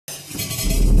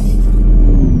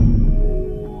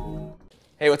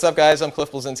Hey, what's up, guys? I'm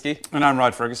Cliff Blazinski. And I'm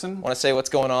Rod Ferguson. I want to say what's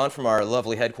going on from our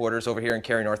lovely headquarters over here in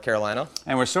Cary, North Carolina.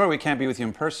 And we're sorry we can't be with you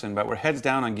in person, but we're heads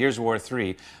down on Gears of War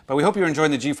 3. But we hope you're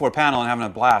enjoying the G4 panel and having a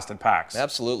blast at PAX.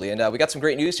 Absolutely. And we got some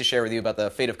great news to share with you about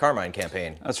the Fate of Carmine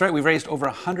campaign. That's right. We've raised over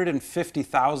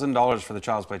 $150,000 for the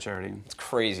Child's Play charity. It's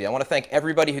crazy. I want to thank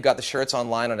everybody who got the shirts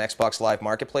online on Xbox Live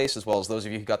Marketplace, as well as those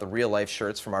of you who got the real-life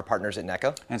shirts from our partners at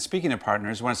NECA. And speaking of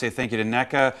partners, I want to say thank you to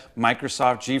NECA,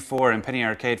 Microsoft, G4, and Penny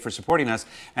Arcade for supporting us.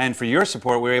 And for your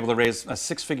support, we were able to raise a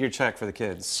six-figure check for the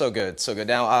kids. So good, so good.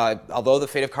 Now, although the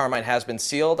Fate of Carmine has been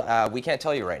sealed, we can't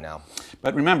tell you right now.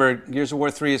 But remember, Gears of War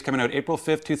 3 is coming out April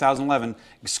 5th, 2011,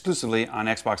 exclusively on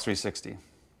Xbox 360.